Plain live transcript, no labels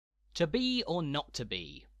To be or not to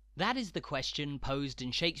be? That is the question posed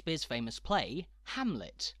in Shakespeare's famous play,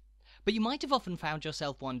 Hamlet. But you might have often found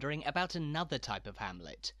yourself wondering about another type of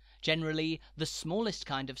hamlet, generally the smallest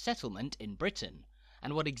kind of settlement in Britain,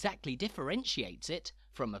 and what exactly differentiates it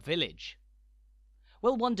from a village.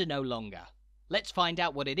 Well, wonder no longer. Let's find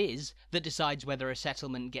out what it is that decides whether a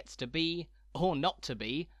settlement gets to be, or not to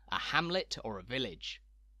be, a hamlet or a village.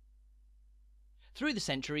 Through the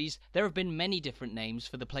centuries, there have been many different names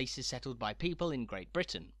for the places settled by people in Great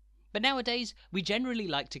Britain. But nowadays, we generally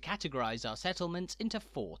like to categorise our settlements into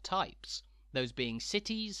 4 types, those being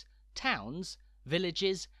cities, towns,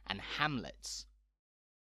 villages, and hamlets.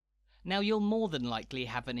 Now, you'll more than likely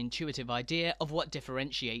have an intuitive idea of what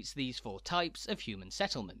differentiates these 4 types of human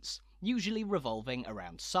settlements, usually revolving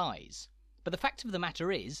around size. But the fact of the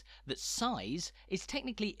matter is that size is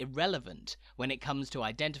technically irrelevant when it comes to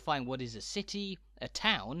identifying what is a city, a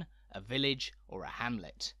town, a village, or a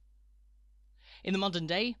hamlet. In the modern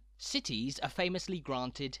day, cities are famously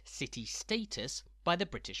granted city status by the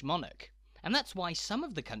British monarch, and that's why some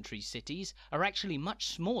of the country's cities are actually much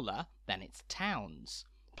smaller than its towns.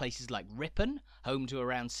 Places like Ripon, home to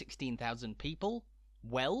around 16,000 people,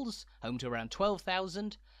 Wells, home to around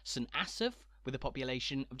 12,000, St Asaph, with a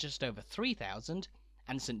population of just over 3,000,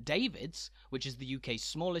 and St David's, which is the UK's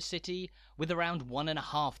smallest city, with around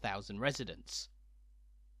 1,500 residents.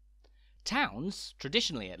 Towns,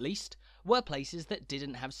 traditionally at least, were places that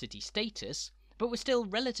didn't have city status, but were still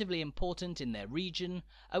relatively important in their region,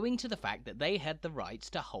 owing to the fact that they had the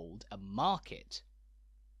rights to hold a market.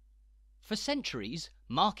 For centuries,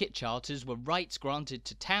 market charters were rights granted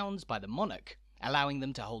to towns by the monarch, allowing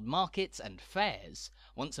them to hold markets and fairs,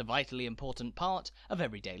 once a vitally important part of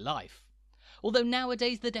everyday life. Although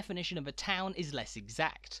nowadays the definition of a town is less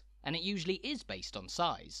exact, and it usually is based on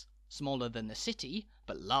size, smaller than the city,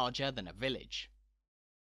 but larger than a village.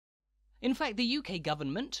 In fact, the UK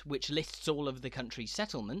government, which lists all of the country's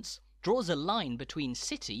settlements, draws a line between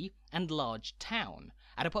city and large town,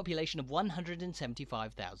 at a population of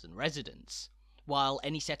 175,000 residents, while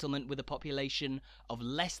any settlement with a population of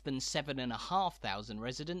less than 7,500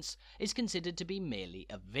 residents is considered to be merely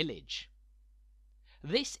a village.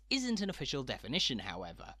 This isn't an official definition,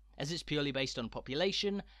 however, as it's purely based on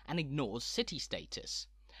population and ignores city status,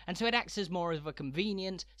 and so it acts as more of a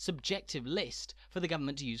convenient, subjective list for the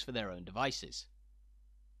government to use for their own devices.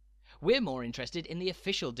 We're more interested in the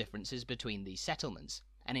official differences between these settlements,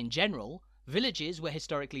 and in general, villages were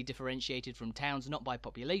historically differentiated from towns not by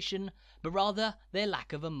population, but rather their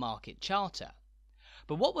lack of a market charter.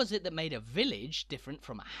 But what was it that made a village different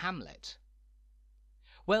from a hamlet?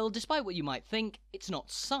 Well, despite what you might think, it's not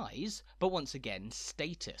size, but once again,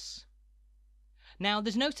 status. Now,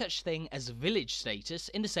 there's no such thing as village status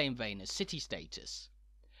in the same vein as city status.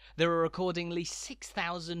 There are accordingly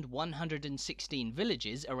 6,116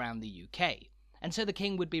 villages around the UK, and so the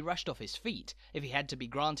king would be rushed off his feet if he had to be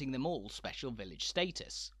granting them all special village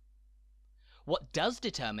status. What does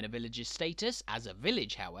determine a village's status as a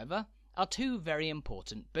village, however, are 2 very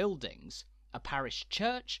important buildings, a parish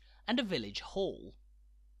church and a village hall.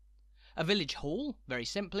 A village hall, very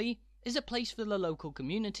simply, is a place for the local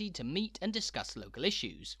community to meet and discuss local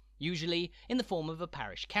issues, usually in the form of a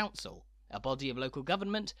parish council, a body of local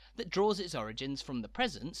government that draws its origins from the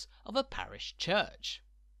presence of a parish church.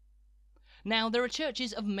 Now, there are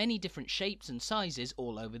churches of many different shapes and sizes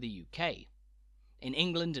all over the UK. In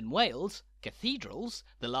England and Wales, cathedrals,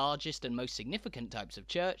 the largest and most significant types of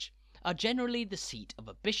church, are generally the seat of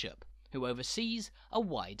a bishop, who oversees a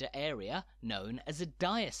wider area known as a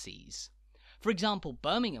diocese. For example,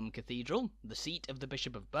 Birmingham Cathedral, the seat of the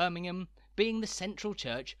Bishop of Birmingham, being the central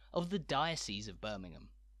church of the Diocese of Birmingham.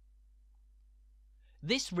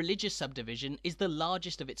 This religious subdivision is the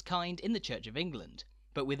largest of its kind in the Church of England,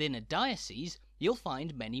 but within a diocese you'll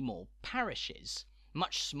find many more parishes,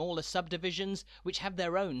 much smaller subdivisions which have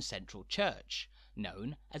their own central church,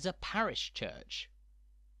 known as a parish church.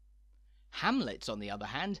 Hamlets, on the other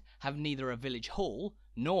hand, have neither a village hall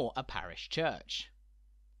nor a parish church.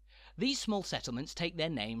 These small settlements take their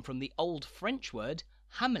name from the old French word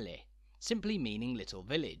Hamlet, simply meaning little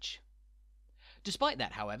village. Despite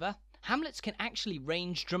that, however, hamlets can actually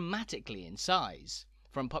range dramatically in size,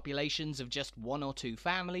 from populations of just 1 or 2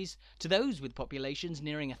 families to those with populations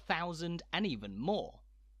nearing 1,000 and even more.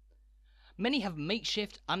 Many have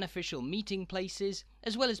makeshift, unofficial meeting places,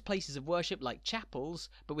 as well as places of worship like chapels,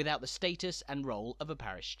 but without the status and role of a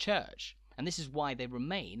parish church, and this is why they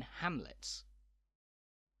remain hamlets.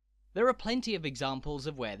 There are plenty of examples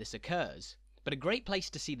of where this occurs, but a great place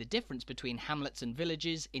to see the difference between hamlets and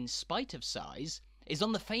villages in spite of size is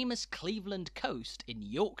on the famous Cleveland coast in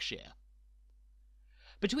Yorkshire.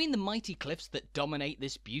 Between the mighty cliffs that dominate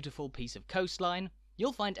this beautiful piece of coastline,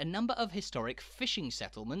 you'll find a number of historic fishing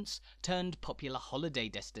settlements turned popular holiday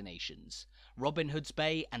destinations, Robin Hood's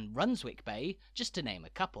Bay and Runswick Bay, just to name a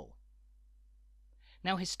couple.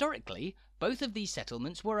 Now historically, both of these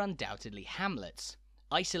settlements were undoubtedly hamlets,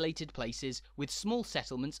 isolated places with small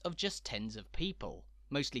settlements of just tens of people,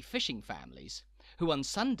 mostly fishing families, who on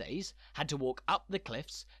Sundays had to walk up the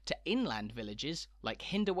cliffs to inland villages like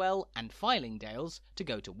Hinderwell and Fylingdales to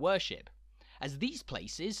go to worship, as these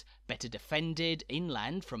places, better defended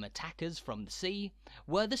inland from attackers from the sea,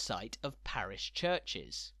 were the site of parish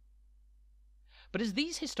churches. But as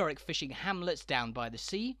these historic fishing hamlets down by the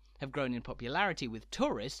sea have grown in popularity with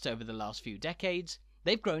tourists over the last few decades,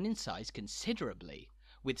 they've grown in size considerably,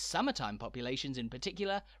 with summertime populations in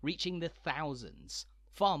particular reaching the thousands,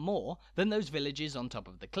 far more than those villages on top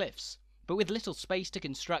of the cliffs. But with little space to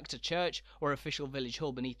construct a church or official village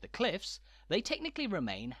hall beneath the cliffs, they technically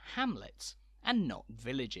remain hamlets, and not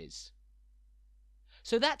villages.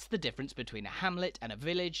 So that's the difference between a hamlet and a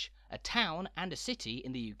village, a town and a city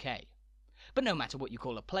in the UK. But no matter what you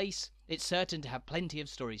call a place, it's certain to have plenty of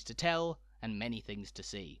stories to tell, and many things to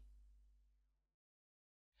see.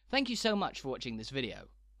 Thank you so much for watching this video.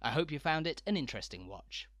 I hope you found it an interesting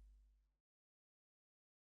watch.